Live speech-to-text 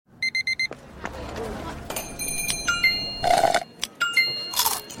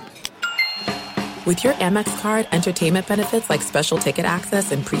With your Amex card, entertainment benefits like special ticket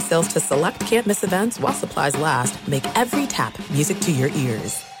access and pre-sales to select can't-miss events while supplies last make every tap music to your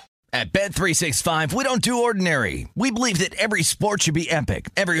ears. At Bet365, we don't do ordinary. We believe that every sport should be epic.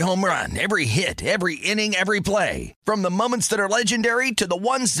 Every home run, every hit, every inning, every play. From the moments that are legendary to the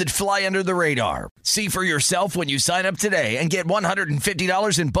ones that fly under the radar. See for yourself when you sign up today and get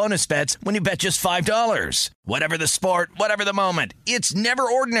 $150 in bonus bets when you bet just $5. Whatever the sport, whatever the moment, it's never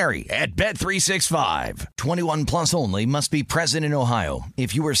ordinary at Bet365. 21 plus only. Must be present in Ohio.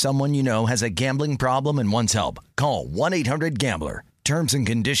 If you or someone you know has a gambling problem and wants help, call 1-800-GAMBLER. Terms and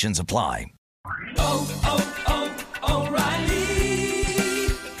conditions apply. O'Reilly.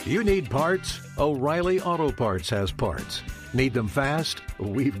 You need parts? O'Reilly Auto Parts has parts. Need them fast?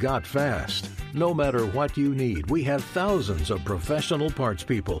 We've got fast. No matter what you need, we have thousands of professional parts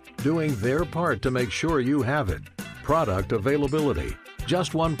people doing their part to make sure you have it. Product availability.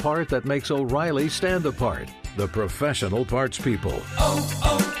 Just one part that makes O'Reilly stand apart. The professional parts people.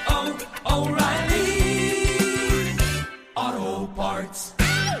 O'Reilly Auto Parts.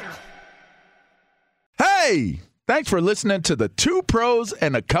 Hey! Thanks for listening to the Two Pros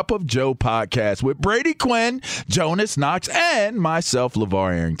and a Cup of Joe podcast with Brady Quinn, Jonas Knox, and myself,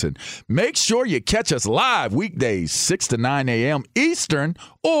 LaVar Arrington. Make sure you catch us live weekdays 6 to 9 a.m. Eastern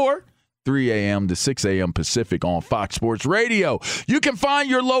or 3 a.m. to 6 a.m. Pacific on Fox Sports Radio. You can find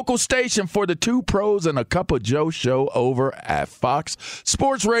your local station for the Two Pros and a Cup of Joe show over at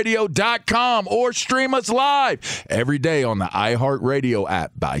foxsportsradio.com or stream us live every day on the iHeartRadio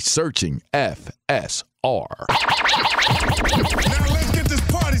app by searching FSR. Now let's get this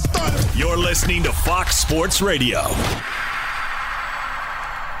party started. You're listening to Fox Sports Radio.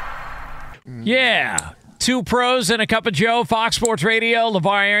 Yeah. Two Pros and a Cup of Joe, Fox Sports Radio,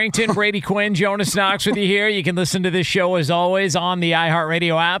 LaVar Arrington, Brady Quinn, Jonas Knox with you here. You can listen to this show, as always, on the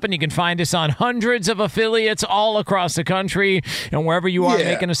iHeartRadio app, and you can find us on hundreds of affiliates all across the country. And wherever you are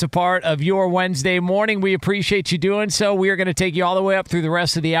making us a part of your Wednesday morning, we appreciate you doing so. We are going to take you all the way up through the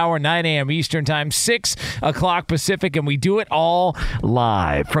rest of the hour, 9 a.m. Eastern Time, 6 o'clock Pacific, and we do it all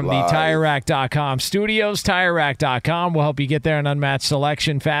live from the TireRack.com studios. TireRack.com will help you get there. An unmatched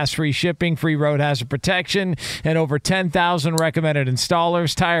selection, fast, free shipping, free road hazard protection, and over 10,000 recommended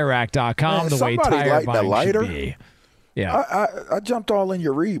installers. TireRack.com, the way tire buying should be. Yeah, I jumped all in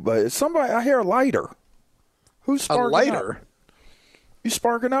your read, but it's somebody. I hear a lighter. Who's sparking a lighter? Up? You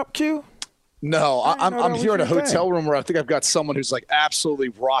sparking up, Q? No, I'm here in a hotel room where I think I've got someone who's like absolutely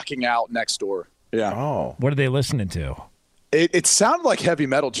rocking out next door. Yeah. Oh, what are they listening to? It sounded like heavy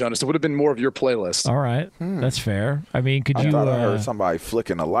metal, Jonas. It would have been more of your playlist. All right. That's fair. I mean, could you... I thought I heard somebody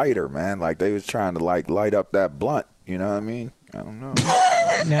flicking a lighter, man. Like they was trying to light up that blunt. You know what I mean? I don't know.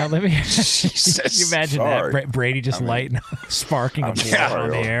 Now, let me... Can you imagine that? Brady just lighting, sparking a blunt on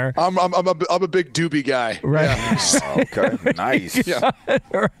the air. I'm a big doobie guy. Right. Yeah. Oh, okay. Nice.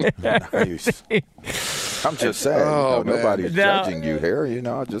 Nice. I'm just saying, nobody's judging you here.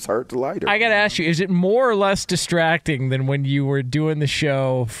 I just heard the lighter. I got to ask you, is it more or less distracting than when you were doing the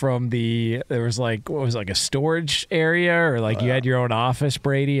show from there was a storage area, or you had your own office,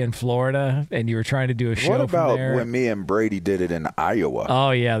 Brady, in Florida, and you were trying to do a show from there? What about when me and Brady did it in Iowa?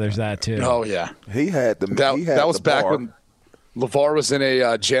 Oh, yeah, there's that, too. Oh, yeah. He had the That was back when LaVar was in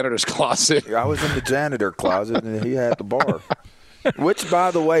a janitor's closet. I was in the janitor closet, and he had the bar. Which,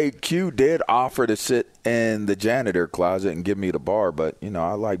 by the way, Q did offer to sit in the janitor closet and give me the bar, but,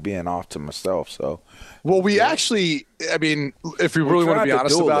 I like being off to myself, so. Well, we actually, I mean, if we really want to be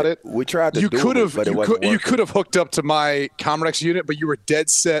honest about it, we tried to you could have hooked up to my Comrex unit, but you were dead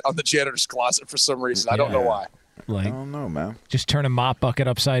set on the janitor's closet for some reason. I don't know why. I don't know, man. Just turn a mop bucket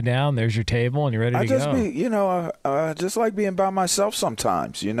upside down. There's your table, and you're ready to go. I just like being by myself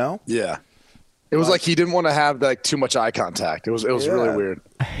sometimes, Yeah. It was like he didn't want to have too much eye contact. It was really weird.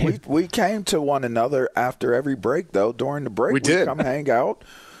 We came to one another after every break, though. During the break, we did come hang out.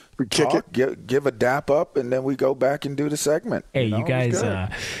 We kick it, give a dap up, and then we go back and do the segment. Hey, you guys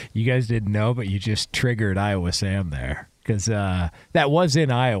didn't know, but you just triggered Iowa Sam there. Because that was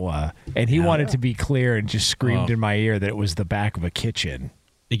in Iowa, and he wanted to be clear and just screamed in my ear that it was the back of a kitchen.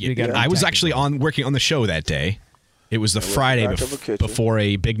 I was actually working on the show that day. It was the Friday before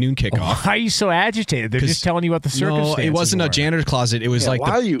a big noon kickoff. Why are you so agitated? They're just telling you what the circumstances No, it wasn't were. a janitor's closet. It was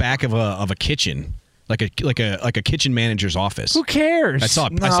the back of a kitchen. Like a kitchen manager's office. Who cares? I saw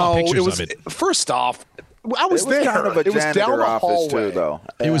pictures of it. First off, I was there. Kind of a it was down the hallway. Too, though.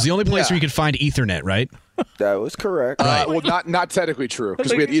 It was the only place where you could find Ethernet, right? That was correct. Well, not technically true,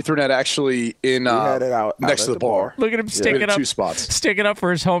 because we had Ethernet actually in next to the bar. Look at him sticking up 2 spots. Sticking up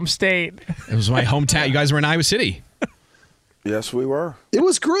for his home state. It was my hometown. You guys were in Iowa City. Yes, we were. It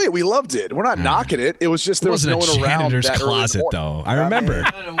was great. We loved it. We're not knocking it. It was just there was no one around. Janitor's closet, though. I remember.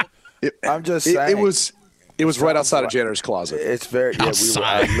 I'm just saying. It was right outside of janitor's closet. It's very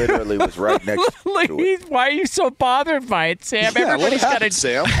I literally was right next to it. Why are you so bothered by it, Sam? Yeah,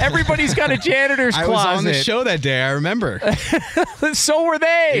 Everybody's got a janitor's closet. I was on the show that day. I remember. So were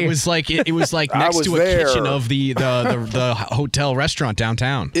they. It was like next to a kitchen of the hotel restaurant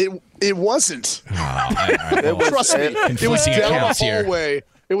downtown. It wasn't. Trust me. It was down a hallway.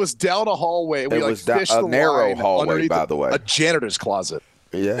 It was down a hallway. We was a narrow hallway, by the way. A janitor's closet.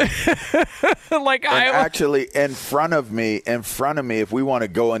 Yeah. Actually, in front of me, if we want to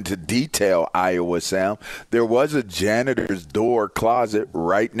go into detail, Iowa Sound, there was a janitor's door closet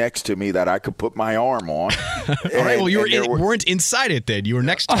right next to me that I could put my arm on. All right, well, you weren't inside it then. You were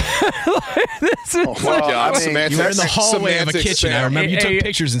next to it. Oh, my God. You were in the hallway of a kitchen. I remember you took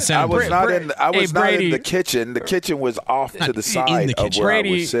pictures and sound. I was not in the kitchen. The kitchen was off to the side of where I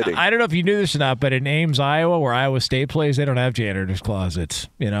was sitting. I don't know if you knew this or not, but in Ames, Iowa, where Iowa State plays, they don't have janitor's closets.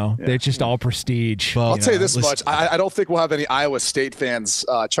 They're just all prestige. Well, I'll tell you this much. I don't think we'll have any Iowa State fans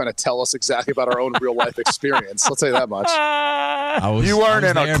trying to tell us exactly about our own real-life experience. I'll tell you that much. You weren't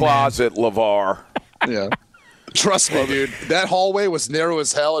in a closet, LaVar. Yeah. Trust me, dude. That hallway was narrow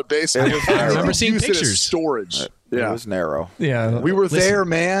as hell at basement. I remember seeing pictures. Storage. Yeah. It was narrow. Yeah. We were there,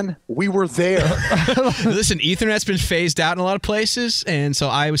 man. We were there. Listen, Ethernet's been phased out in a lot of places, and so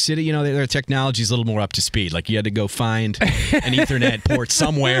Iowa City, their technology is a little more up to speed. Like, you had to go find an Ethernet port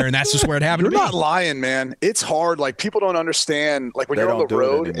somewhere, and that's just where it happened to be. You're not lying, man. It's hard. Like, people don't understand. Like, when you're on the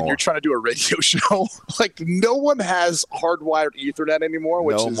road and you're trying to do a radio show, like, no one has hardwired Ethernet anymore,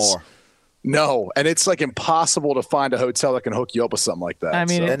 which is... more. No, and it's like impossible to find a hotel that can hook you up with something like that. I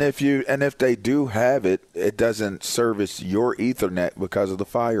mean, and if they do have it, it doesn't service your Ethernet because of the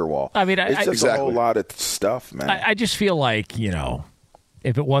firewall. I mean, it's just a whole lot of stuff, man. I just feel like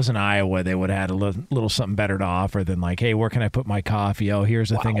if it wasn't Iowa, they would have had a little something better to offer than like, hey, where can I put my coffee? Oh,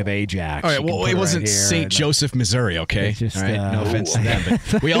 here's a thing of Ajax. All right, well, it wasn't St. Joseph, Missouri, okay? Just, all right, no offense to them.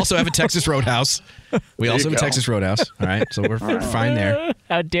 But we also have a Texas Roadhouse. All right? So we're fine there.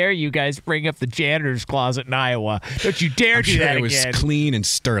 How dare you guys bring up the janitor's closet in Iowa? Don't you dare do that again. It was clean and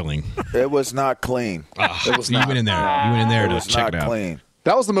sterling. It was not clean. It was not. You went in there to check it out. Clean.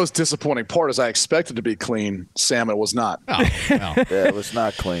 That was the most disappointing part, as I expected to be clean. Sam, it was not. Oh, well. Yeah, it was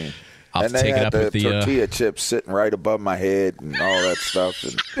not clean. I'll and take they it had up the with the tortilla chips sitting right above my head and all that stuff.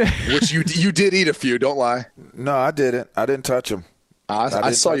 Which you did eat a few, don't lie. No, I didn't. I didn't touch them.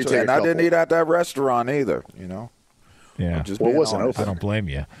 I saw you take and I didn't eat at that restaurant either, Yeah. Well, it wasn't open. I don't blame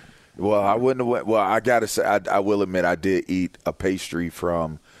you. Well, I wouldn't have. Well, I got to say, I will admit I did eat a pastry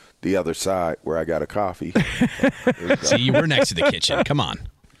from the other side where I got a coffee. See, you were next to the kitchen. Come on.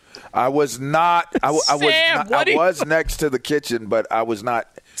 I was not. I was next to the kitchen, but I was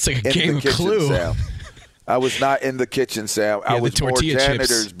not. It's like a in game the of kitchen, Clue. Sam. I was not in the kitchen, Sam. I was more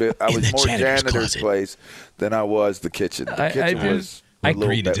janitor's. I was more janitor's place than I was the kitchen. The kitchen was. I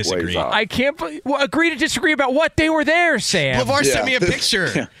agree to disagree. I can't agree to disagree about what they were there, Sam. LaVar sent me a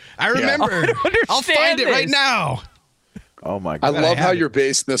picture. I remember. I'll find it right now. Oh, my God. I love how you're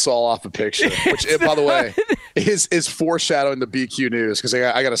basing this all off a picture, which, by the way, is foreshadowing the BQ News, because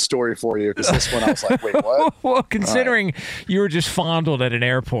I got a story for you, because this one I was like, wait, what? Well, considering you were just fondled at an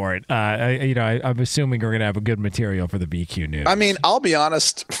airport, I'm assuming you're going to have a good material for the BQ News. I mean, I'll be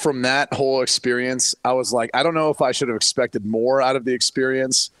honest, from that whole experience, I was like, I don't know if I should have expected more out of the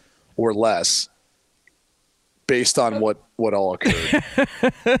experience or less, based on what all occurred.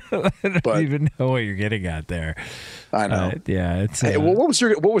 I don't even know what you're getting at there. I know. It's. Hey, what was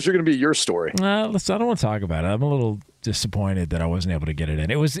going to be your story? Listen, I don't want to talk about it. I'm a little disappointed that I wasn't able to get it in.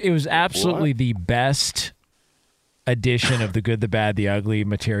 It was absolutely the best edition of the Good, the Bad, the Ugly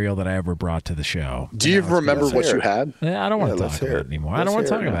material that I ever brought to the show. Do you remember what you had? I don't want to talk about it anymore. I don't want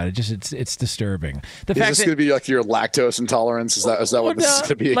to talk about it. Just it's disturbing. Is this going to be like your lactose intolerance? Is that what this is going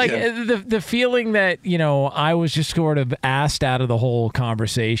to be again? Like the feeling that I was just sort of asked out of the whole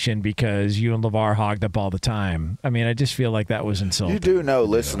conversation because you and LaVar hogged up all the time. I mean, I just feel like that was insulting. You do know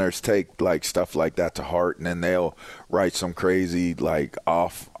listeners take like stuff like that to heart, and then they'll write some crazy like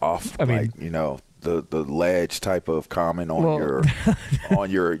off. The ledge type of comment on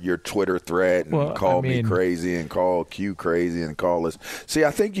your Twitter thread and call me crazy and call Q crazy and call us. See,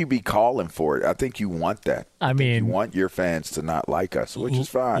 I think you be calling for it. I think you want that. I mean, you want your fans to not like us, which is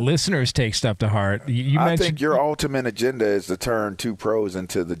fine. Listeners take stuff to heart. I think your ultimate agenda is to turn two pros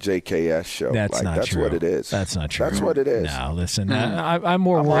into the JKS show. That's not true. That's what it is. That's not true. That's what it is. No, listen, I'm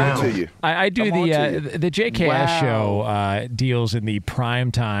more worried. To you. I do the JKS show deals in the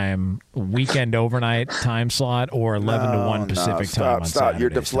primetime weekend overnight time slot or 11 to 1 Pacific time on Stop. You're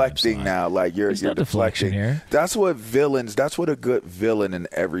Saturday's deflecting now. Like you're deflecting here. That's what a good villain in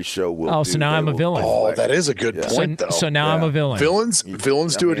every show will do. Oh, so now I'm a villain. Oh, that is a good point, though. So now I'm a villain.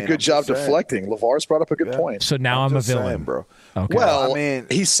 Villains do a good job deflecting. LaVar's brought up a good point. So now I'm a villain. Saying, bro. Okay. Well,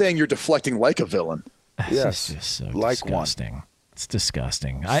 he's saying you're deflecting like a villain. Yes, it's just so like disgusting. one. It's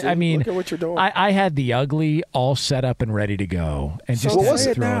disgusting. See, I mean, look at what you're doing. I had the ugly all set up and ready to go, and just what had was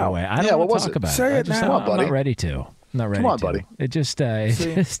to it throw now? it away. I don't want to talk about Say it. it now. Come on, I'm buddy. not ready to. Come on, buddy. It just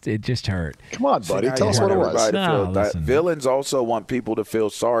hurt. Come on, buddy. See, Tell us what it was. Listen. Villains also want people to feel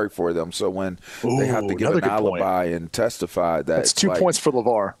sorry for them. So when they have to give an alibi and testify, that's 2 points for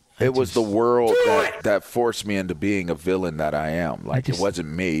LaVar. It was the world that forced me into being a villain that I am. Like it wasn't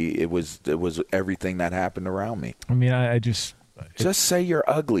me. It was everything that happened around me. I mean, I just say you're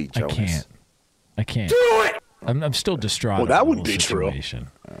ugly, Jonas. I can't. Do it. I'm still distraught. Well, that wouldn't be situation.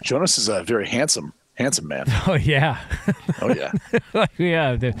 True. Jonas is a very handsome man. Oh yeah. Oh yeah.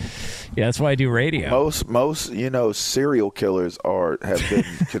 Yeah. That's why I do radio. Most serial killers have been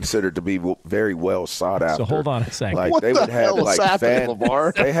considered to be very well sought after. So hold on a second. Like what they the would have hell is happening,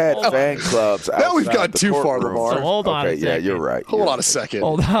 LaVar? They had fan clubs. Now we've gone the too far, courtroom. LaVar. So hold on a second. Yeah, you're right. Hold on a second.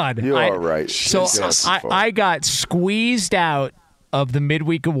 Hold on. You're all right. So I got squeezed out of the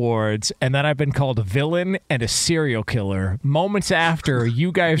Midweek Awards, and then I've been called a villain and a serial killer moments after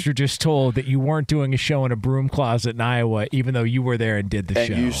you guys were just told that you weren't doing a show in a broom closet in Iowa, even though you were there and did the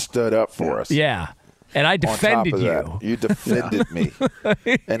show. And you stood up for us. Yeah. And I defended you. That, you defended me.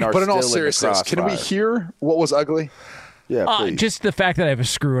 And but in all seriousness, can we hear what was ugly? Yeah, please. Just the fact that I have a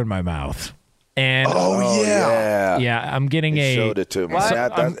screw in my mouth. And yeah, I'm getting showed it to me.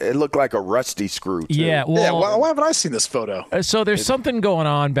 It looked like a rusty screw, too. Yeah, well, why haven't I seen this photo? So there's something going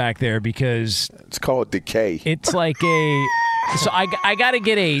on back there because it's called decay. It's like so I got to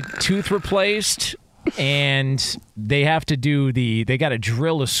get a tooth replaced, and they have to they got to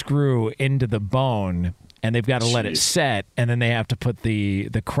drill a screw into the bone, and they've got to let it set, and then they have to put the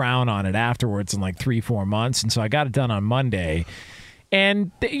crown on it afterwards in like 3-4 months. And so I got it done on Monday.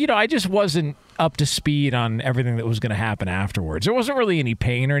 And, I just wasn't up to speed on everything that was going to happen afterwards. There wasn't really any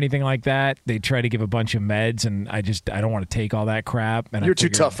pain or anything like that. They tried to give a bunch of meds, and I don't want to take all that crap. And you're too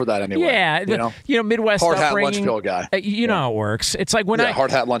tough for that anyway. Yeah. Midwest hard upbringing. Hard hat, lunch pill guy. You know how it works. It's like when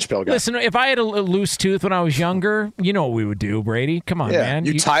hard hat, lunch pill guy. Listen, if I had a loose tooth when I was younger, you know what we would do, Brady. Come on, man.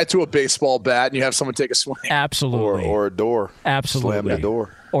 You tie it to a baseball bat, and you have someone take a swing. Absolutely. Or a door. Absolutely. Slam the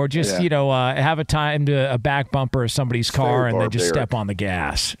door. Or just, have a time to a back bumper of somebody's car and then just step on the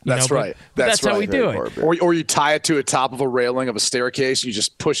gas. That's right. That's how we do it. Or you tie it to the top of a railing of a staircase and you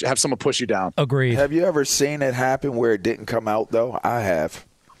just have someone push you down. Agreed. Have you ever seen it happen where it didn't come out, though? I have.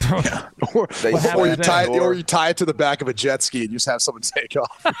 Or you tie it to the back of a jet ski and you just have someone take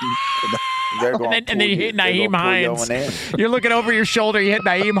off. and then you hit Naeem Hines. You're looking over your shoulder, you hit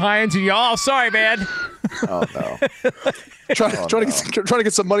Naeem Hines, and you're sorry, man. Oh, no. Trying to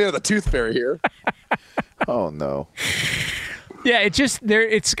get some money out of the tooth fairy here. Oh, no. Yeah,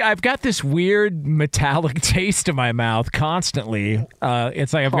 I've got this weird metallic taste in my mouth constantly.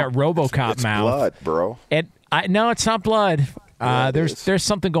 It's like I've got RoboCop it's mouth. Blood, bro. No, it's not blood. There's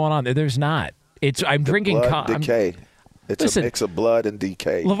something going on there. There's not. I'm drinking decay. It's a mix of blood and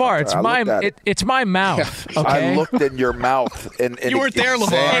decay. LaVar, it's my mouth. Okay? I looked in your mouth and you weren't there,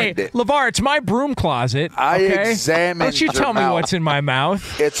 LaVar. Hey, LaVar, it's my broom closet. I examined. Don't you tell me what's in my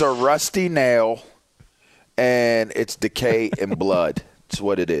mouth? It's a rusty nail, and it's decay and blood. It's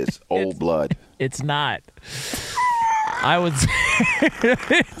what it is. Old blood. It's not. I would say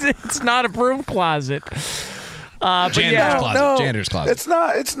it's not a broom closet. Janitor's closet.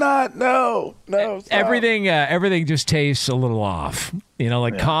 It's not. No. Everything just tastes a little off.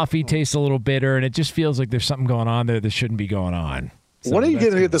 Coffee tastes a little bitter, and it just feels like there's something going on there that shouldn't be going on. So when are you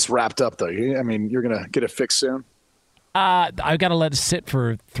going to get this wrapped up, though? I mean, you're going to get it fixed soon? I've got to let it sit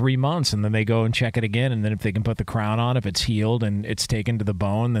for 3 months, and then they go and check it again, and then if they can put the crown on, if it's healed and it's taken to the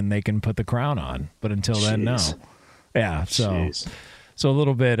bone, then they can put the crown on. But until then, no. Yeah, so a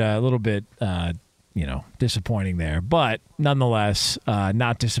little bit disappointing there. But nonetheless,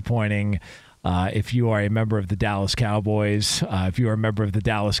 not disappointing if you are a member of the Dallas Cowboys. If you are a member of the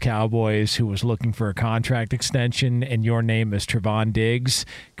Dallas Cowboys who was looking for a contract extension and your name is Trevon Diggs,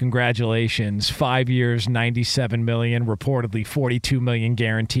 congratulations. 5 years, $97 million, reportedly $42 million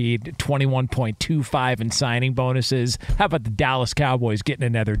guaranteed, $21.25 in signing bonuses. How about the Dallas Cowboys getting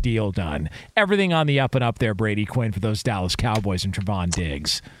another deal done? Everything on the up and up there, Brady Quinn, for those Dallas Cowboys and Trevon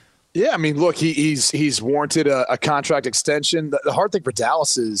Diggs. Yeah, I mean, look, he's warranted a contract extension. The hard thing for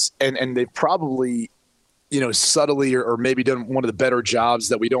Dallas is, and they've probably, subtly or maybe done one of the better jobs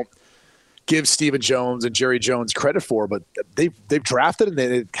that we don't give Stephen Jones and Jerry Jones credit for, but they've drafted and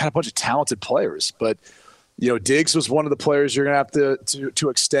they had a bunch of talented players. But Diggs was one of the players you're going to have to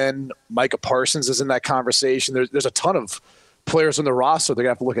extend. Micah Parsons is in that conversation. There's a ton of players on the roster they're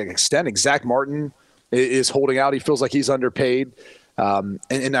going to have to look at extending. Zach Martin is holding out. He feels like he's underpaid. And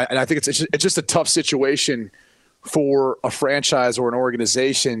I think it's just a tough situation for a franchise or an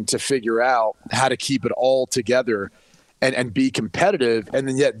organization to figure out how to keep it all together and be competitive. And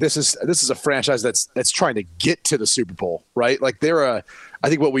then yet this is a franchise that's trying to get to the Super Bowl, right? Like I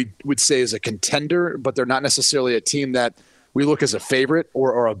think what we would say is a contender, but they're not necessarily a team that we look as a favorite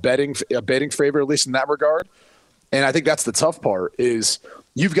or a betting favorite, at least in that regard. And I think that's the tough part is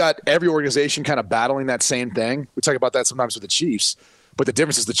you've got every organization kind of battling that same thing. We talk about that sometimes with the Chiefs, but the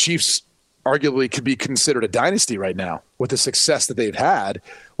difference is the Chiefs arguably could be considered a dynasty right now with the success that they've had,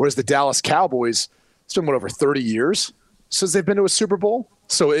 whereas the Dallas Cowboys, it's been over 30 years since they've been to a Super Bowl.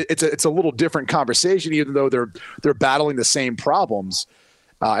 So it's a little different conversation, even though they're battling the same problems.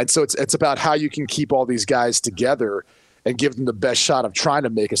 And so it's about how you can keep all these guys together and give them the best shot of trying to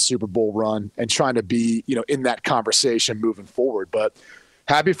make a Super Bowl run and trying to be, in that conversation moving forward. But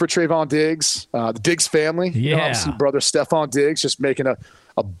happy for Trayvon Diggs, the Diggs family. Obviously brother Stephon Diggs just making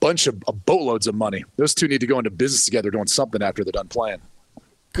a bunch of boatloads of money. Those two need to go into business together doing something after they're done playing.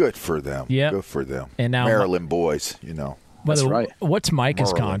 Good for them. Yeah. Good for them. And now Maryland boys, That's right. What's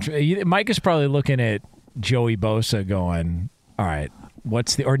Micah's contract? Micah's probably looking at Joey Bosa going, all right,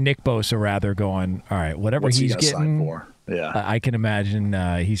 or Nick Bosa rather going, all right, whatever he's getting for? Yeah. I can imagine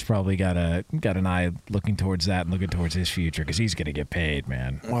he's probably got an eye looking towards that and looking towards his future because he's going to get paid,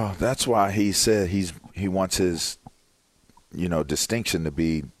 man. Well, that's why he said he wants his distinction to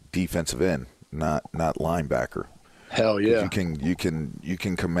be defensive end, not linebacker. Hell yeah. You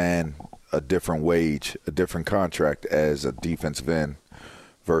can command a different wage, a different contract as a defensive end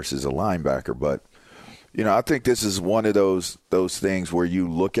versus a linebacker. But I think this is one of those things where you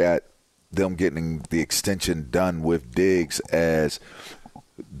look at them getting the extension done with Diggs as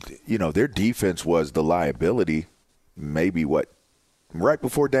their defense was the liability maybe right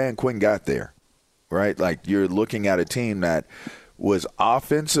before Dan Quinn got there, right? Like you're looking at a team that was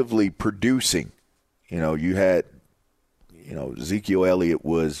offensively producing. You had Ezekiel Elliott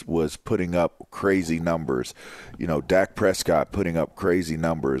was putting up crazy numbers. Dak Prescott putting up crazy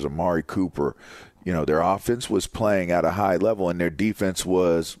numbers. Amari Cooper. Their offense was playing at a high level, and their defense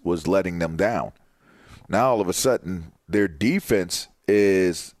was letting them down. Now all of a sudden, their defense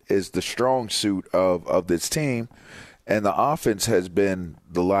is the strong suit of this team, and the offense has been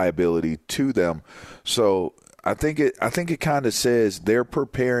the liability to them. So I think it kind of says they're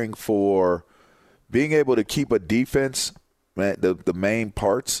preparing for being able to keep a defense, the main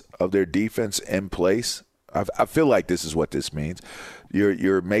parts of their defense in place. I feel like this is what this means.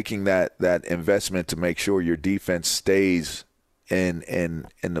 You're making that investment to make sure your defense stays in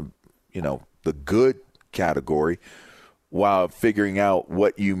the the good category while figuring out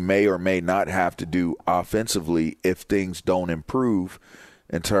what you may or may not have to do offensively if things don't improve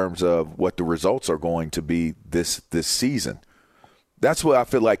in terms of what the results are going to be this season. That's what I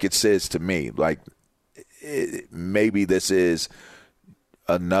feel like it says to me. Like maybe this is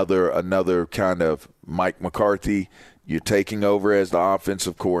another kind of Mike McCarthy. You're taking over as the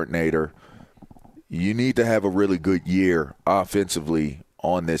offensive coordinator. You need to have a really good year offensively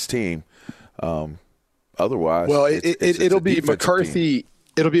on this team. Otherwise, well, it'll be McCarthy. Team.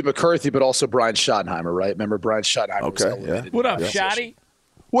 It'll be McCarthy, but also Brian Schottenheimer, right? Remember Brian Schottenheimer? Okay, yeah. What up, Shotty?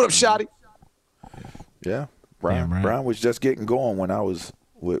 What up, Shotty? Yeah, Brian was just getting going when I was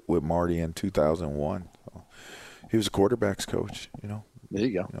with Marty in 2001. So he was a quarterback's coach. There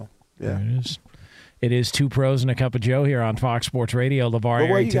you go. Yeah. There it is. It is Two Pros and a Cup of Joe here on Fox Sports Radio. LaVar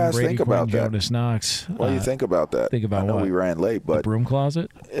Arrington, you guys Brady think Quinn, about Jonas Knox. What do you think about that? Think about I know what? We ran late, but the broom closet?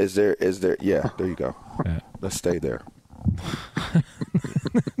 Is there? Yeah, there you go. Yeah. Let's stay there.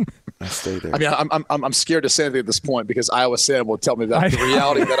 Let's stay there. I mean, I'm scared to say anything at this point because Iowa Sam will tell me that the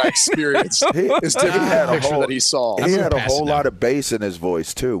reality that I experienced is different than the picture that he saw. He had a whole lot of bass in his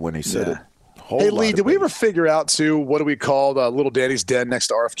voice too when he said it. Hey, Lee, did we ever figure out, too, what do we call Little Danny's Den next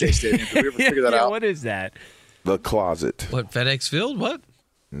to RFK Stadium? Did we ever figure that out? What is that? The closet. What, FedEx Field? What?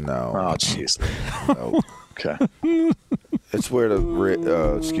 No. Oh, jeez. No. Okay. It's where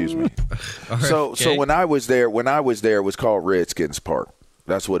the excuse me. So when I was there, it was called Redskins Park.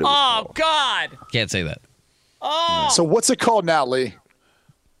 That's what it was called. Oh, God. Can't say that. Oh. So what's it called now, Lee?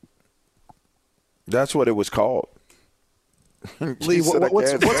 That's what it was called. Lee,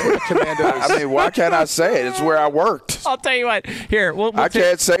 what's with the Commandos? I mean, why can't I say it? It's where I worked. I'll tell you what. Here, I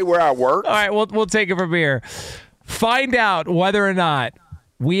can't say where I worked. All right, we'll take it from here. Find out whether or not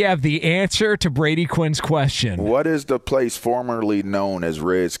We have the answer to Brady Quinn's question. What is the place formerly known as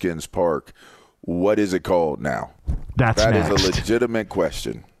Redskins Park? What is it called now? That is a legitimate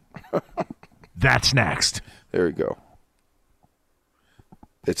question. That's next. There you go.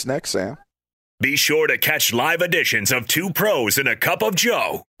 It's next, Sam. Be sure to catch live editions of Two Pros and a Cup of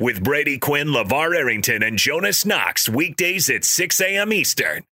Joe with Brady Quinn, LaVar Arrington, and Jonas Knox weekdays at 6 a.m.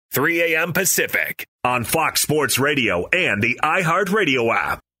 Eastern, 3 a.m. Pacific on Fox Sports Radio and the iHeartRadio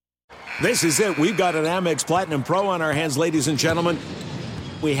app. This is it. We've got an Amex Platinum Pro on our hands, ladies and gentlemen.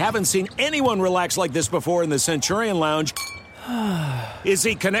 We haven't seen anyone relax like this before in the Centurion Lounge. Is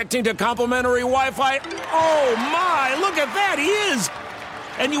he connecting to complimentary Wi-Fi? Oh, my. Look at that. He is.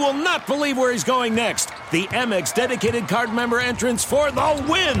 And you will not believe where he's going next. The Amex dedicated card member entrance for the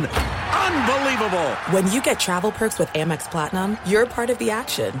win. Unbelievable. When you get travel perks with Amex Platinum, you're part of the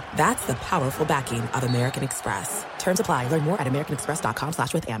action. That's the powerful backing of American Express. Terms apply. Learn more at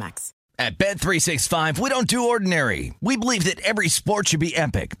americanexpress.com/withAmex. At Bet365, we don't do ordinary. We believe that every sport should be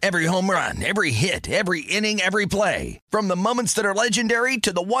epic. Every home run, every hit, every inning, every play. From the moments that are legendary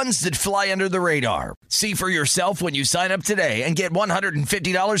to the ones that fly under the radar. See for yourself when you sign up today and get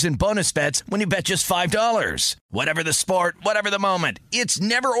 $150 in bonus bets when you bet just $5. Whatever the sport, whatever the moment, it's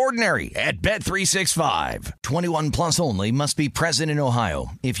never ordinary at Bet365. 21 plus only. Must be present in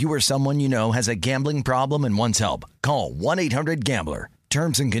Ohio. If you or someone you know has a gambling problem and wants help, call 1-800-GAMBLER.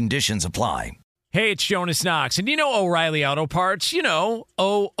 Terms and conditions apply. Hey, it's Jonas Knox, and you know O'Reilly Auto Parts. You know,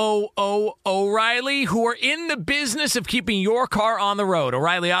 O'Reilly, who are in the business of keeping your car on the road.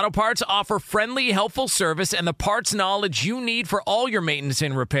 O'Reilly Auto Parts offer friendly, helpful service and the parts knowledge you need for all your maintenance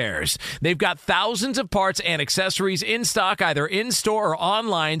and repairs. They've got thousands of parts and accessories in stock, either in-store or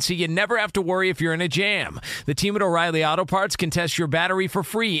online, so you never have to worry if you're in a jam. The team at O'Reilly Auto Parts can test your battery for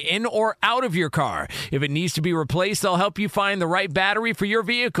free, in or out of your car. If it needs to be replaced, they'll help you find the right battery for your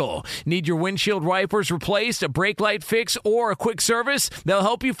vehicle. Need your windshield wipers replaced, a brake light fix, or a quick service? They'll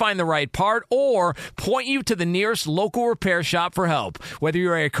help you find the right part or point you to the nearest local repair shop for help. Whether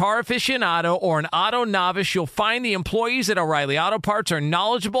you're a car aficionado or an auto novice, you'll find the employees at O'Reilly Auto Parts are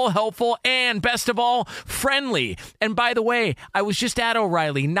knowledgeable, helpful, and best of all, friendly. And by the way, I was just at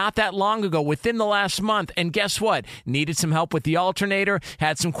O'Reilly not that long ago, within the last month, and guess what? Needed some help with the alternator,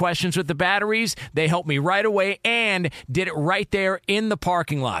 had some questions with the batteries. They helped me right away and did it right there in the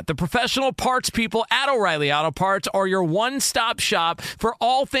parking lot. The professional parts people at O'Reilly Auto Parts are your one-stop shop for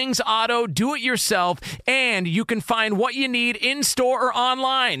all things auto, do-it-yourself, and you can find what you need in-store or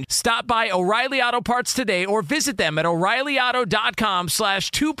online. Stop by O'Reilly Auto Parts today or visit them at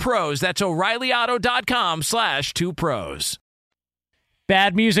O'ReillyAuto.com/2pros. That's O'ReillyAuto.com/2pros.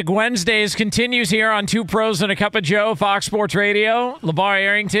 Bad Music Wednesdays continues here on Two Pros and a Cup of Joe, Fox Sports Radio. LaVar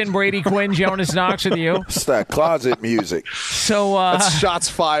Arrington, Brady Quinn, Jonas Knox with you. It's that closet music. So that's shots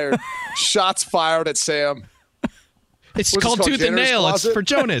fired. Shots fired at Sam. It's called Tooth and Nail. It's for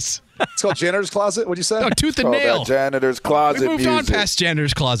Jonas. It's called Janitor's Closet. What'd you say? No, Tooth and Nail. Janitor's Closet. We moved music. on past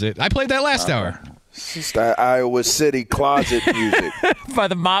Janitor's Closet. I played that last hour. It's that Iowa City closet music. By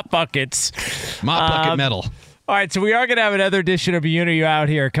the Mop Buckets. Mop Bucket Metal. All right, so we are going to have another edition of Unit You Out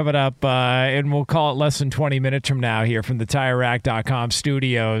here coming up, and we'll call it less than 20 minutes from now here from the TireRack.com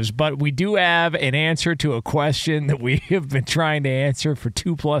studios. But we do have an answer to a question that we have been trying to answer for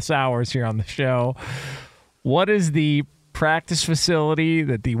 2+ hours here on the show. What is the practice facility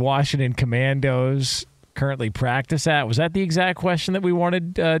that the Washington Commandos currently practice at? Was that the exact question that we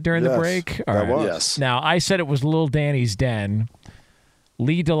wanted during the break? All right. Yes. Now, I said it was Little Danny's Den.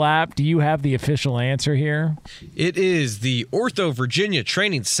 Lee DeLapp, do you have the official answer here? It is the Ortho Virginia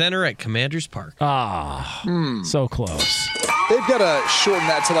Training Center at Commanders Park. So close. They've got to shorten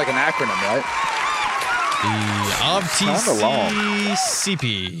that to like an acronym, right? The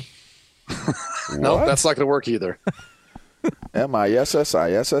OVTCP. No, that's not going to work either.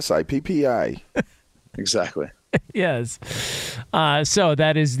 MISSISSIPPI. Exactly. Yes. So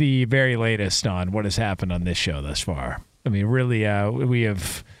that is the very latest on what has happened on this show thus far. I mean, really, we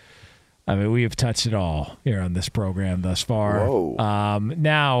have touched it all here on this program thus far. Whoa.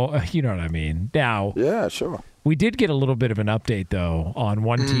 Now, you know what I mean. Now, yeah, sure. We did get a little bit of an update, though, on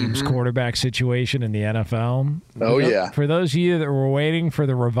one team's quarterback situation in the NFL. Oh, yeah. For those of you that were waiting for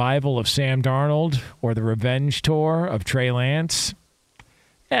the revival of Sam Darnold or the revenge tour of Trey Lance,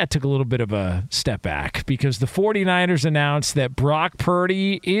 it took a little bit of a step back because the 49ers announced that Brock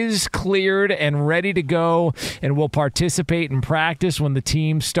Purdy is cleared and ready to go and will participate in practice when the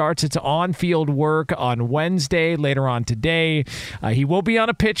team starts its on-field work on Wednesday, later on today. He will be on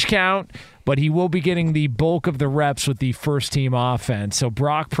a pitch count, but he will be getting the bulk of the reps with the first-team offense. So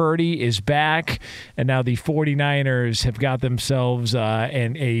Brock Purdy is back, and now the 49ers have got themselves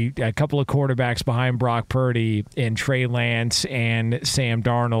and a couple of quarterbacks behind Brock Purdy in Trey Lance and Sam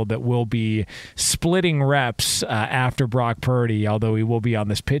Darnold that will be splitting reps after Brock Purdy, although he will be on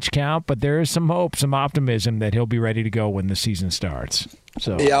this pitch count. But there is some hope, some optimism that he'll be ready to go when the season starts.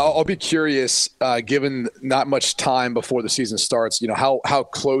 So yeah, I'll be curious, given not much time before the season starts, how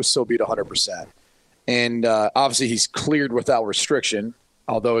close he'll be to 100%. And obviously he's cleared without restriction,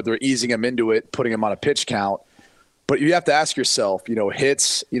 although they're easing him into it, putting him on a pitch count. But you have to ask yourself,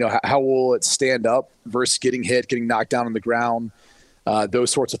 hits, how will it stand up versus getting hit, getting knocked down on the ground,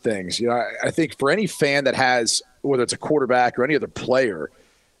 those sorts of things. I think for any fan that has, whether it's a quarterback or any other player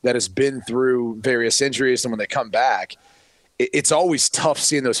that has been through various injuries, and when they come back, it's always tough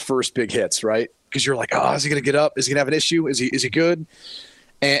seeing those first big hits, right? Because you're like, oh, is he going to get up? Is he going to have an issue? Is he good?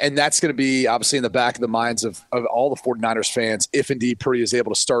 And that's going to be obviously in the back of the minds of all the 49ers fans if indeed Purdy is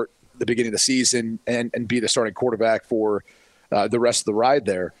able to start the beginning of the season and be the starting quarterback for the rest of the ride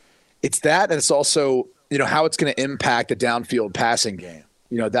there. It's that, and it's also, how it's going to impact the downfield passing game.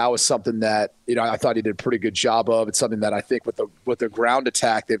 That was something that, I thought he did a pretty good job of. It's something that I think with the ground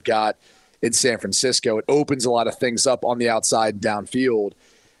attack they've got in San Francisco, it opens a lot of things up on the outside downfield.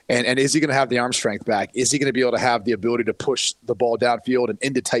 And is he going to have the arm strength back? Is he going to be able to have the ability to push the ball downfield and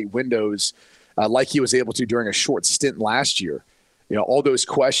into tight windows like he was able to during a short stint last year? All those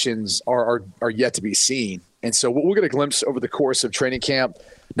questions are yet to be seen. And so what we'll get a glimpse over the course of training camp,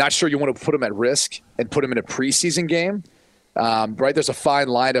 not sure you want to put him at risk and put him in a preseason game, right? There's a fine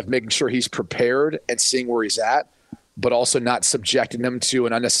line of making sure he's prepared and seeing where he's at, but also not subjecting them to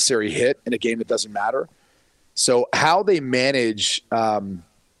an unnecessary hit in a game that doesn't matter. So how they manage Brock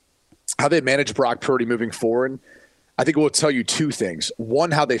Purdy moving forward, I think it will tell you two things.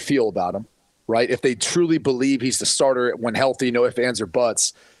 One, how they feel about him, right? If they truly believe he's the starter when healthy, no ifs, ands, or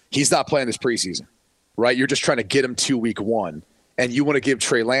buts, he's not playing this preseason, right? You're just trying to get him to week one. And you want to give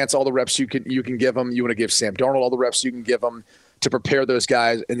Trey Lance all the reps you can give him. You want to give Sam Darnold all the reps you can give him to prepare those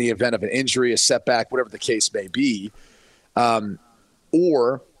guys in the event of an injury, a setback, whatever the case may be.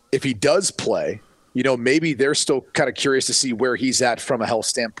 Or if he does play, maybe they're still kind of curious to see where he's at from a health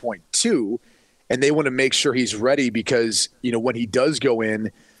standpoint too. And they want to make sure he's ready because, when he does go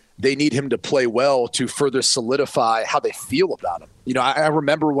in, they need him to play well to further solidify how they feel about him. I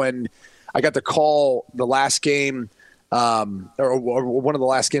remember when I got the call the last game or one of the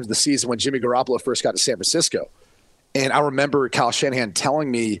last games of the season when Jimmy Garoppolo first got to San Francisco. And I remember Kyle Shanahan telling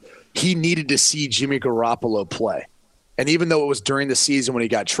me he needed to see Jimmy Garoppolo play. And even though it was during the season when he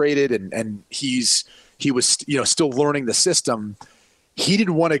got traded and he was still learning the system, he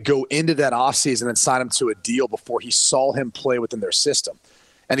didn't want to go into that offseason and sign him to a deal before he saw him play within their system.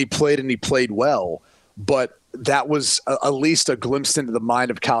 And he played well. But that was at least a glimpse into the mind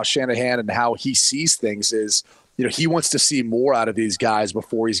of Kyle Shanahan and how he sees things is, he wants to see more out of these guys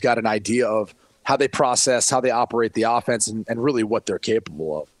before he's got an idea of how they process, how they operate the offense, and really what they're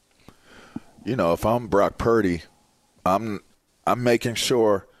capable of. If I'm Brock Purdy, I'm making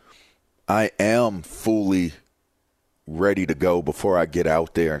sure I am fully ready to go before I get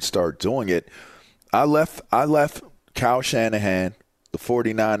out there and start doing it. I left Kyle Shanahan, the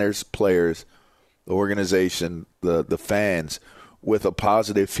 49ers players, the organization, the fans, with a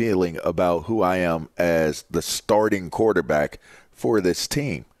positive feeling about who I am as the starting quarterback for this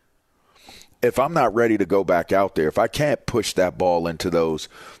team. If I'm not ready to go back out there, if I can't push that ball into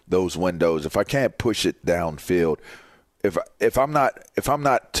those windows, if I can't push it downfield, if I'm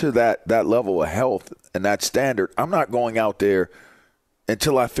not to that level of health and that standard, I'm not going out there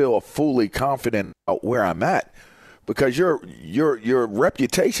until I feel fully confident about where I'm at, because your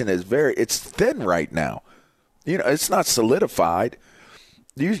reputation is it's thin right now. It's not solidified.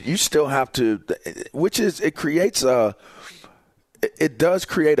 You still have to, it does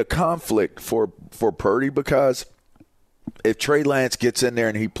create a conflict for Purdy, because if Trey Lance gets in there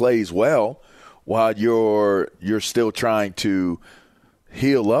and he plays well while you're still trying to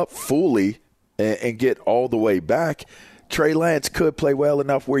heal up fully and get all the way back, Trey Lance could play well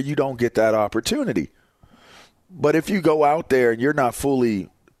enough where you don't get that opportunity. But if you go out there and you're not fully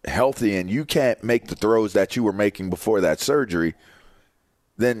healthy and you can't make the throws that you were making before that surgery,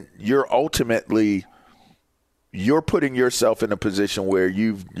 then you're putting yourself in a position where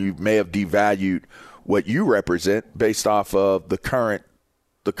you may have devalued what you represent based off of the current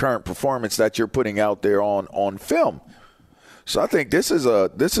performance that you're putting out there on film. So I think this is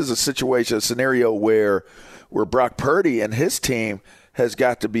a situation, a scenario where Brock Purdy and his team has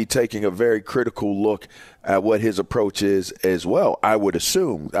got to be taking a very critical look at what his approach is as well, I would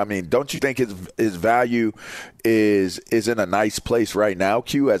assume. I mean, don't you think his value is in a nice place right now,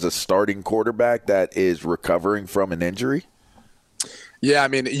 Q, as a starting quarterback that is recovering from an injury? Yeah, I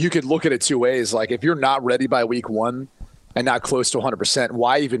mean, you could look at it two ways. Like, if you're not ready by week 1 and not close to 100%,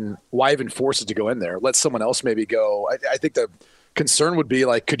 why even force it to go in there? Let someone else maybe go. I think the concern would be,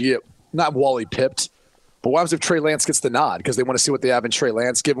 like, could you – not Wally pipped, but what happens if Trey Lance gets the nod? Because they want to see what they have in Trey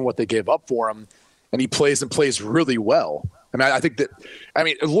Lance, given what they gave up for him, and he plays really well. I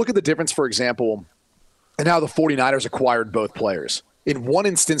mean, look at the difference, for example, in how the 49ers acquired both players. In one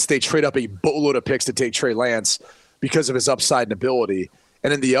instance, they trade up a boatload of picks to take Trey Lance because of his upside and ability.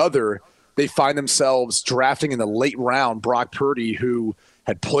 And in the other, they find themselves drafting in the late round Brock Purdy, who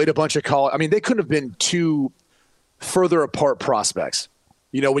had played a bunch of college. I mean, they couldn't have been two further apart prospects.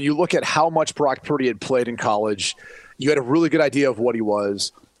 You know, when you look at how much Brock Purdy had played in college, you had a really good idea of what he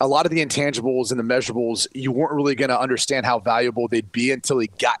was. A lot of the intangibles and the measurables, you weren't really going to understand how valuable they'd be until he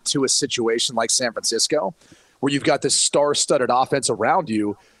got to a situation like San Francisco, where you've got this star-studded offense around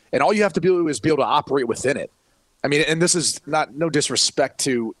you, and all you have to do is be able to operate within it. I mean, and this is no disrespect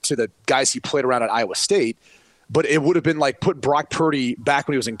to the guys he played around at Iowa State, but it would have been like put Brock Purdy back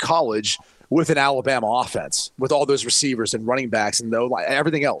when he was in college with an Alabama offense, with all those receivers and running backs and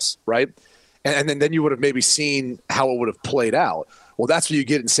everything else, right? And then you would have maybe seen how it would have played out. Well, that's what you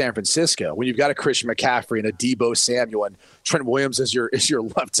get in San Francisco when you've got a Christian McCaffrey and a Deebo Samuel and Trent Williams as your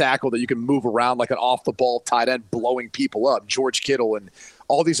left tackle that you can move around like an off-the-ball tight end blowing people up, George Kittle and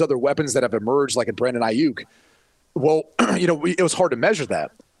all these other weapons that have emerged like a Brandon Ayuk. Well, you know, it was hard to measure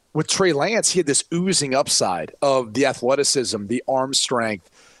that. With Trey Lance, he had this oozing upside of the athleticism, the arm strength,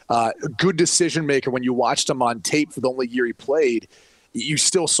 good decision maker. When you watched him on tape for the only year he played, you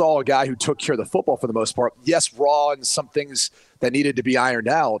still saw a guy who took care of the football for the most part. Yes, raw and some things that needed to be ironed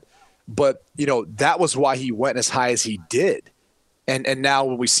out, but you know that was why he went as high as he did. And now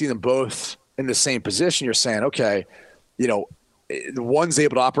when we see them both in the same position, you're saying, okay, you know, the one's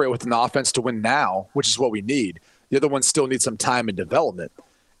able to operate with an offense to win now, which is what we need. The other one still needs some time and development.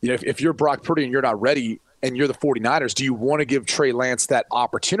 You know, if you're Brock Purdy and you're not ready and you're the 49ers, do you want to give Trey Lance that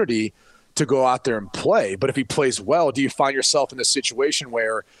opportunity to go out there and play? But if he plays well, do you find yourself in a situation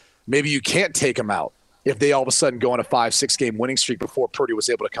where maybe you can't take him out if they all of a sudden go on a 5-6 game winning streak before Purdy was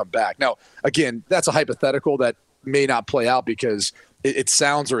able to come back? Now, again, that's a hypothetical that may not play out because it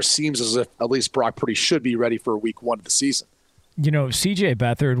sounds or seems as if at least Brock Purdy should be ready for week 1 of the season. You know, C.J.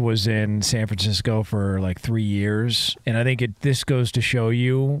 Beathard was in San Francisco for like 3 years, and I think this goes to show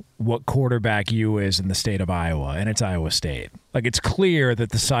you what quarterback you is in the state of Iowa, and it's Iowa State. Like, it's clear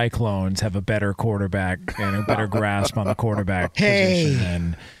that the Cyclones have a better quarterback and a better grasp on the quarterback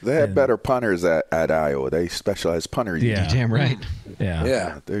position. They had better punters at Iowa. They specialize punter. Yeah, damn right.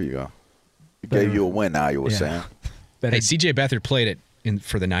 Yeah. There you go. Gave you a win, Iowa, Sam. Hey, C.J. Beathard played it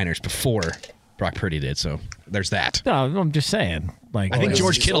for the Niners before Brock Purdy did, so there's that. No, I'm just saying. Like, I think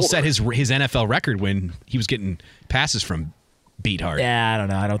George Kittle set his NFL record when he was getting passes from Beat Hard. Yeah, I don't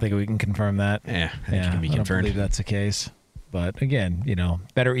know. I don't think we can confirm that. Yeah, I think it can be confirmed. I don't believe that's the case. But again, you know,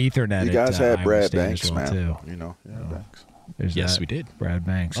 better Ethernet. You guys had Iowa Brad State Banks, as well, man. too. You know, Banks. Yes, we did. Brad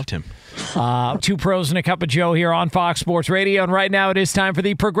Banks. Loved him. 2 pros and a cup of Joe here on Fox Sports Radio, and right now it is time for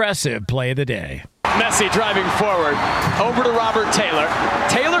the Progressive Play of the Day. Messi driving forward, over to Robert Taylor.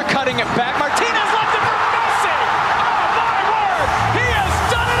 Taylor cutting it back. Martinez left it for Messi. Oh, my word. He has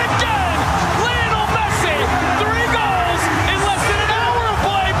done it again. Lionel Messi, 3 goals in less than an hour of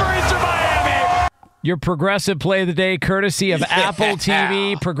play for Inter Miami. Your Progressive Play of the Day, courtesy of Apple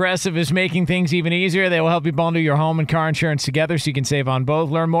TV. Progressive is making things even easier. They will help you bundle your home and car insurance together so you can save on both.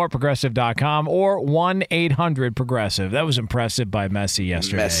 Learn more at Progressive.com or 1-800-PROGRESSIVE. That was impressive by Messi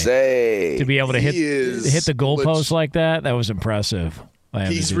yesterday. Messi. To be able to hit the goalpost like that was impressive.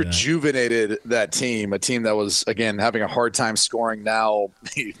 He's rejuvenated that team, a team that was, again, having a hard time scoring now,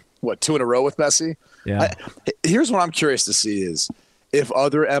 2 in a row with Messi? Yeah. Here's what I'm curious to see is if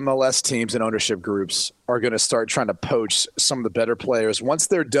other MLS teams and ownership groups are going to start trying to poach some of the better players once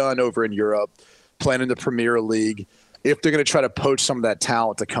they're done over in Europe, playing in the Premier League, if they're going to try to poach some of that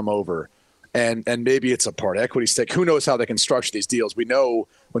talent to come over. And maybe it's a part equity stake. Who knows how they can structure these deals? We know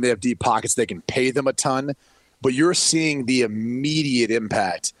when they have deep pockets, they can pay them a ton. But you're seeing the immediate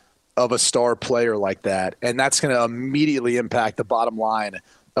impact of a star player like that, and that's going to immediately impact the bottom line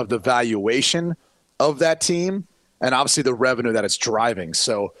of the valuation of that team and obviously the revenue that it's driving.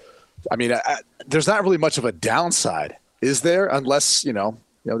 So, I mean, there's not really much of a downside, is there? Unless,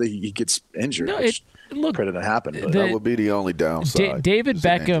 he gets injured. No, Look, pray it didn't happen. But that would be the only downside. David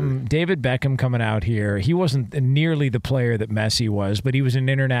Beckham coming out here, he wasn't nearly the player that Messi was, but he was an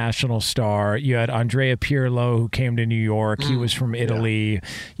international star. You had Andrea Pirlo, who came to New York. He was from Italy. Yeah.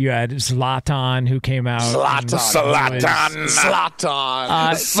 You had Zlatan, who came out. Zlatan.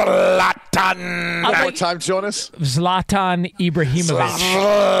 One more time, Jonas. Zlatan Ibrahimovic.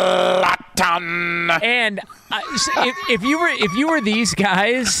 Zlatan. And if you were these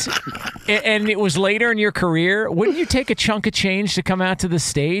guys, and it was later in your career, wouldn't you take a chunk of change to come out to the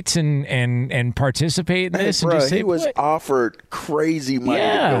States and participate in this? Bro, and just say, he was offered crazy money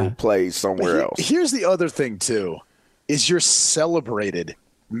to go play somewhere else. Here's the other thing too, is you're celebrated,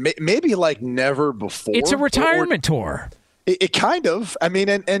 maybe like never before. It's a retirement tour. It kind of. I mean,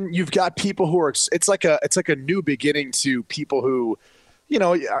 and you've got people who are. It's like a new beginning to people who, you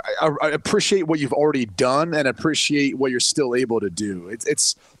know, I appreciate what you've already done and appreciate what you're still able to do.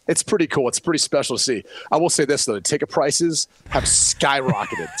 It's pretty cool. It's pretty special to see. I will say this though: the ticket prices have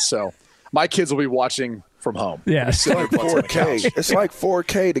skyrocketed. So my kids will be watching from home. Yeah, it's like 4K. It's like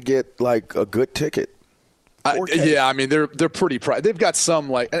 4K to get like a good ticket. Yeah, I mean they're pretty pricey. They've got some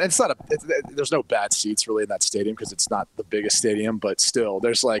and it's not there's no bad seats really in that stadium because it's not the biggest stadium, but still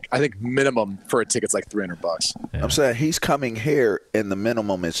there's I think minimum for a ticket's like $300. Yeah. I'm saying he's coming here and the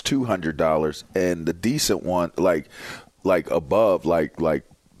minimum is $200 and the decent one like above like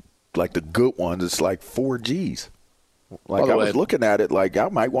the good ones it's like $4Gs. Like I was looking at it like I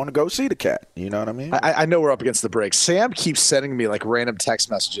might want to go see the cat. You know what I mean? I know we're up against the break. Sam keeps sending me like random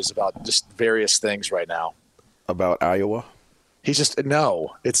text messages about just various things right now. About Iowa? He's just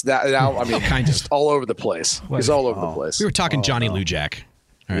it's that now. I mean, kind of all over the place. He's all over the place. We were talking Johnny Lujack.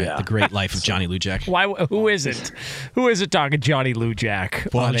 All right, the great life of Johnny Lujack. Why? Who isn't? Who isn't talking Johnny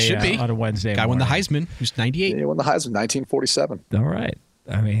Lujack? Well, it should be on a Wednesday. Guy won the Heisman. Who's 98? He won the Heisman 1947. All right.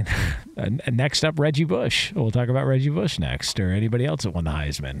 I mean, next up, Reggie Bush. We'll talk about Reggie Bush next, or anybody else that won the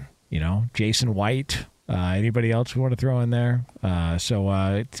Heisman. You know, Jason White. Anybody else we want to throw in there?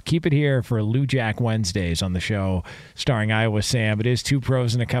 So keep it here for Lou Jack Wednesdays on the show starring Iowa Sam. It is Two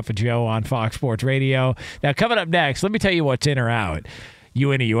Pros and a Cup of Joe on Fox Sports Radio. Now, coming up next, let me tell you what's in or out.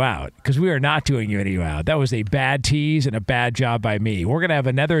 You in or you out, because we are not doing you in or you out. That was a bad tease and a bad job by me. We're going to have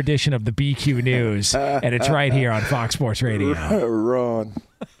another edition of the BQ News, and it's right here on Fox Sports Radio. Ron.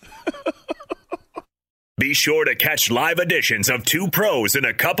 Be sure to catch live editions of Two Pros and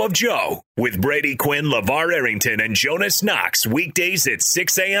a Cup of Joe with Brady Quinn, LaVar Arrington, and Jonas Knox weekdays at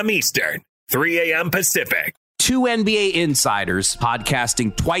 6 a.m. Eastern, 3 a.m. Pacific. Two NBA insiders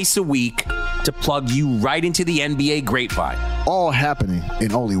podcasting twice a week to plug you right into the NBA grapevine. All happening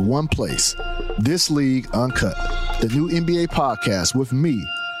in only one place. This League Uncut, the new NBA podcast with me,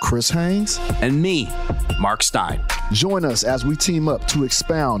 Chris Haynes, and me, Mark Stein. Join us as we team up to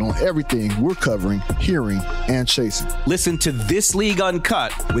expound on everything we're covering, hearing, and chasing. Listen to This League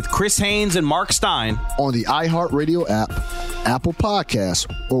Uncut with Chris Haynes and Mark Stein on the iHeartRadio app, Apple Podcasts,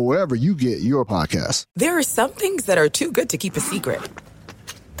 or wherever you get your podcasts. There are some things that are too good to keep a secret.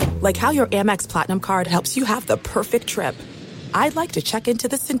 Like how your Amex Platinum card helps you have the perfect trip. I'd like to check into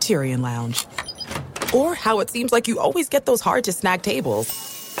the Centurion Lounge. Or how it seems like you always get those hard-to-snag tables.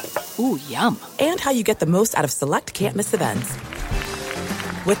 Ooh, yum. And how you get the most out of select can't-miss events.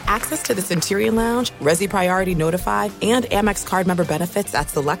 With access to the Centurion Lounge, Resi Priority Notified, and Amex card member benefits at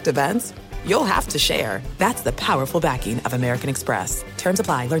select events, you'll have to share. That's the powerful backing of American Express. Terms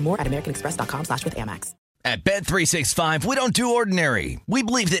apply. Learn more at americanexpress.com/withAmex. At Bet365, we don't do ordinary. We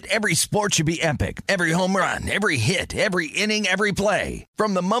believe that every sport should be epic. Every home run, every hit, every inning, every play.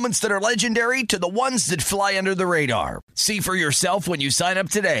 From the moments that are legendary to the ones that fly under the radar. See for yourself when you sign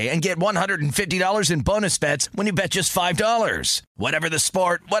up today and get $150 in bonus bets when you bet just $5. Whatever the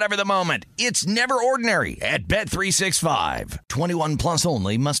sport, whatever the moment, it's never ordinary at Bet365. 21 plus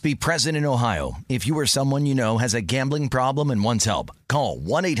only. Must be present in Ohio. If you or someone you know has a gambling problem and wants help, call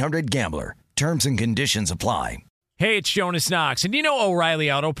 1-800-GAMBLER. Terms and conditions apply. Hey, it's Jonas Knox, and you know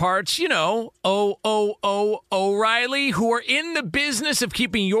O'Reilly Auto Parts. You know, O'Reilly, who are in the business of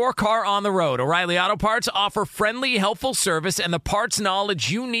keeping your car on the road. O'Reilly Auto Parts offer friendly, helpful service and the parts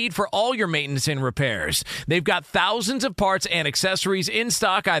knowledge you need for all your maintenance and repairs. They've got thousands of parts and accessories in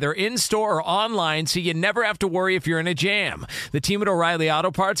stock, either in-store or online, so you never have to worry if you're in a jam. The team at O'Reilly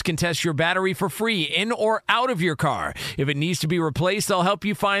Auto Parts can test your battery for free, in or out of your car. If it needs to be replaced, they'll help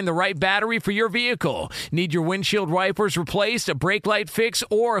you find the right battery for your vehicle. Need your windshield wipers replaced, a brake light fix,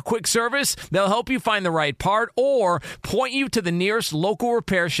 or a quick service, they'll help you find the right part or point you to the nearest local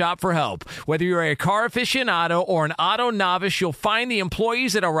repair shop for help. Whether you're a car aficionado or an auto novice, you'll find the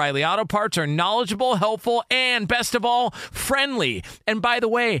employees at O'Reilly Auto Parts are knowledgeable, helpful, and best of all, friendly. And by the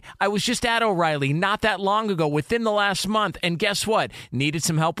way, I was just at O'Reilly not that long ago, within the last month, and guess what? Needed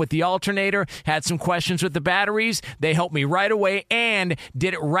some help with the alternator, had some questions with the batteries. They helped me right away and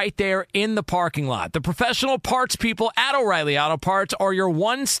did it right there in the parking lot. The professional parts people at O'Reilly Auto Parts are your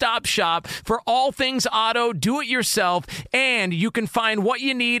one-stop shop for all things auto, do-it-yourself, and you can find what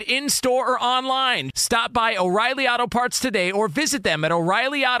you need in-store or online. Stop by O'Reilly Auto Parts today or visit them at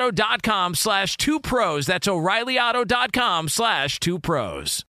O'ReillyAuto.com/2pros. That's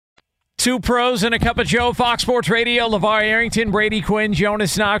O'ReillyAuto.com/2pros. Two pros and a cup of Joe, Fox Sports Radio. LaVar Arrington, Brady Quinn,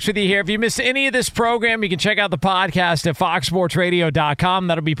 Jonas Knox with you here. If you missed any of this program, you can check out the podcast at foxsportsradio.com.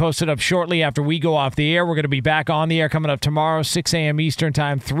 That'll be posted up shortly after we go off the air. We're going to be back on the air coming up tomorrow, 6 a.m. Eastern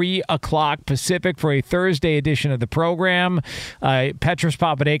Time, 3 o'clock Pacific for a Thursday edition of the program. Petros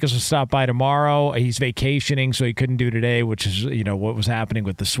Papadakis will stop by tomorrow. He's vacationing, so he couldn't do today, which is what was happening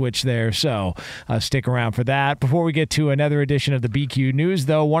with the switch there. So stick around for that. Before we get to another edition of the BQ News,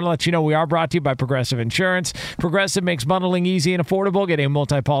 though, want to let you know we are brought to you by Progressive Insurance. Progressive makes bundling easy and affordable. Get a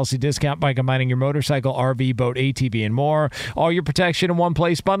multi-policy discount by combining your motorcycle, RV, boat, ATV, and more. All your protection in one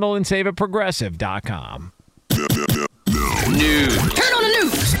place. Bundle and save at Progressive.com. News. Turn on the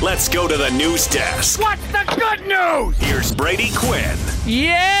news. Let's go to the news desk. What's the good news? Here's Brady Quinn.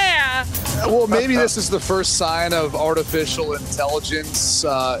 Yeah. Well, maybe this is the first sign of artificial intelligence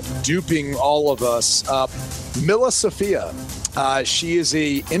duping all of us. Mila Sophia. She is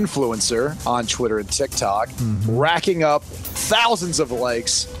a influencer on Twitter and TikTok, racking up thousands of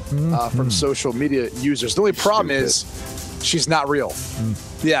likes from social media users. The only problem is she's not real.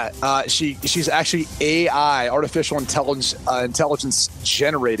 Yeah, she's actually AI, artificial intelligence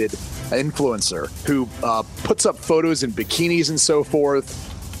generated influencer who puts up photos in bikinis and so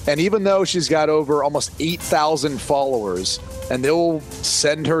forth. And even though she's got over almost 8,000 followers, and they'll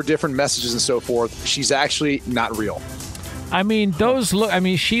send her different messages and so forth, she's actually not real. I mean,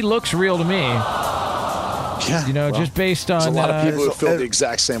 she looks real to me. Yeah, just based on there's a lot of people who feel the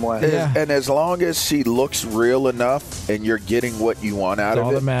exact same way. Yeah. And as long as she looks real enough, and you're getting what you want out of it,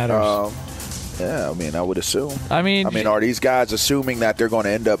 all that matters. Yeah, I mean, I would assume. I mean, are these guys assuming that they're going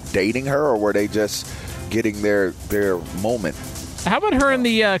to end up dating her, or were they just getting their moment? How about her in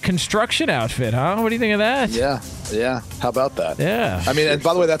the construction outfit, huh? What do you think of that? Yeah. How about that? Yeah. I mean, and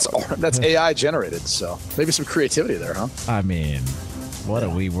by the way, that's AI generated, so maybe some creativity there, huh? I mean, what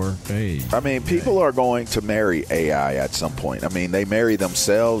do we work? Hey. I mean, people are going to marry AI at some point. I mean, they marry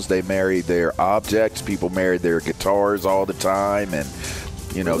themselves. They marry their objects. People marry their guitars all the time, and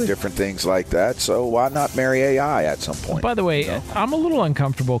really? Different things like that. So why not marry AI at some point? By the way, I'm a little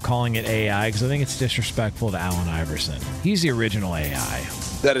uncomfortable calling it AI because I think it's disrespectful to Allen Iverson. He's the original AI.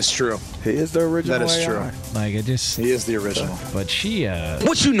 That is true. He is the original That is AI. true. He is the original. But she...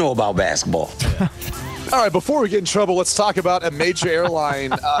 What you know about basketball? All right, before we get in trouble, let's talk about a major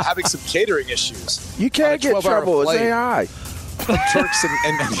airline having some catering issues. You can't get in trouble. It's AI. Turks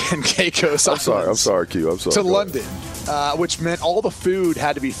and Caicos. I'm sorry, Q. I'm sorry. To London, which meant all the food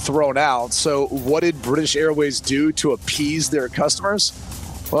had to be thrown out. So what did British Airways do to appease their customers?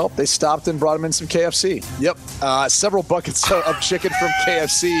 Well, they stopped and brought them in some KFC. Yep. Several buckets of chicken from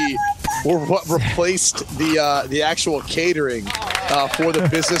KFC were what replaced the actual catering for the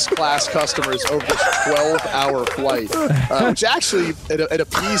business class customers over this 12-hour flight, which actually it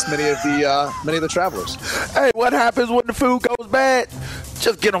appeased many of the travelers. Hey, what happens when the food goes bad?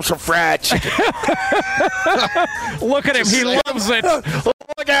 Just get him some fried chicken. Look at him. He loves it.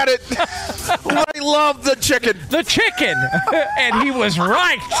 Look at it. I love the chicken. The chicken. And he was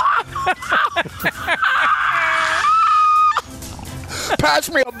right.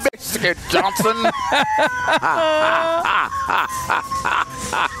 Pass me a biscuit, Johnson.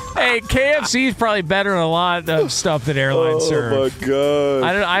 Hey, KFC is probably better than a lot of stuff that airlines serve. Oh, my God.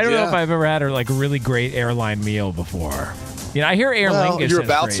 I don't know if I've ever had a really great airline meal before. I hear Aer Lingus. You're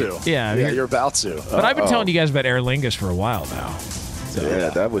about great. to. Yeah, you're about to. But I've been telling you guys about Aer Lingus for a while now. So,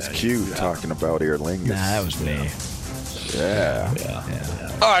 yeah, that was cute talking about Aer Lingus. Nah, that was me. Yeah.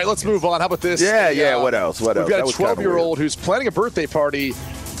 All right, let's move on. How about this? Yeah. What else? We've got a 12-year-old who's planning a birthday party,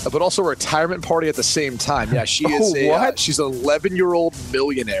 but also a retirement party at the same time. Yeah, she is she's an 11-year-old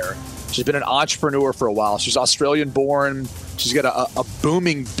millionaire. She's been an entrepreneur for a while. She's Australian-born. She's got a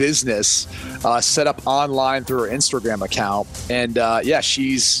booming business set up online through her Instagram account. And,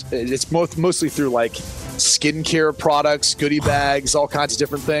 it's mostly through, skincare products, goodie bags, all kinds of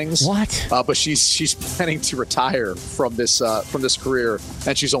different things. What? But she's planning to retire from this career,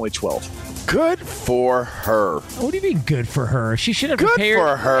 and she's only 12. Good for her. What do you mean good for her? She should have good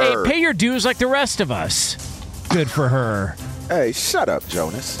for her. Hey, pay your dues like the rest of us. Good for her. Hey, shut up,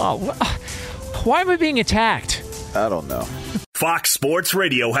 Jonas. Oh, why am I being attacked? I don't know. Fox Sports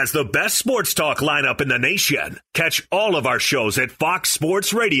Radio has the best sports talk lineup in the nation. Catch all of our shows at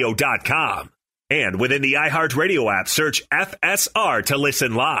foxsportsradio.com. And within the iHeartRadio app, search FSR to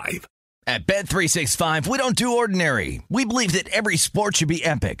listen live. At Bet365, we don't do ordinary. We believe that every sport should be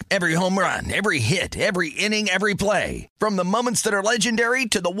epic. Every home run, every hit, every inning, every play. From the moments that are legendary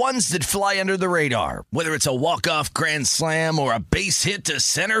to the ones that fly under the radar. Whether it's a walk-off grand slam or a base hit to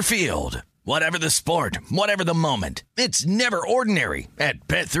center field. Whatever the sport, whatever the moment, it's never ordinary at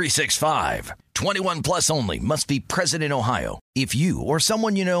Bet365. 21 plus only. Must be present in Ohio. If you or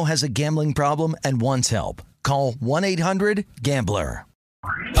someone you know has a gambling problem and wants help, call 1-800-GAMBLER.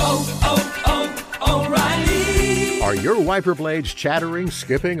 O'Reilly. Are your wiper blades chattering,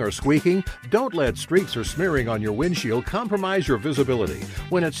 skipping, or squeaking? Don't let streaks or smearing on your windshield compromise your visibility.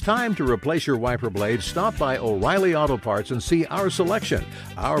 When it's time to replace your wiper blades, stop by O'Reilly Auto Parts and see our selection.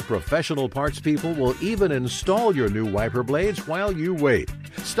 Our professional parts people will even install your new wiper blades while you wait.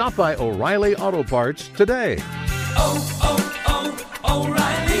 Stop by O'Reilly Auto Parts today.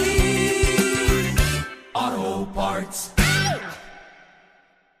 O'Reilly Auto Parts.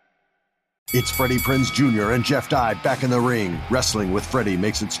 It's Freddie Prinze Jr. and Jeff Dye back in the ring. Wrestling with Freddie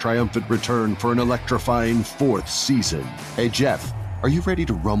makes its triumphant return for an electrifying 4th season. Hey, Jeff, are you ready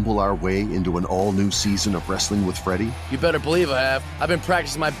to rumble our way into an all-new season of Wrestling with Freddie? You better believe I have. I've been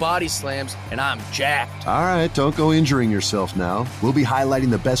practicing my body slams, and I'm jacked. All right, don't go injuring yourself now. We'll be highlighting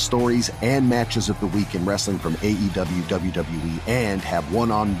the best stories and matches of the week in wrestling from AEW, WWE, and have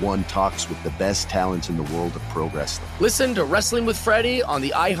one-on-one talks with the best talents in the world of pro wrestling. Listen to Wrestling with Freddie on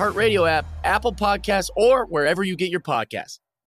the iHeartRadio app, Apple Podcasts, or wherever you get your podcasts.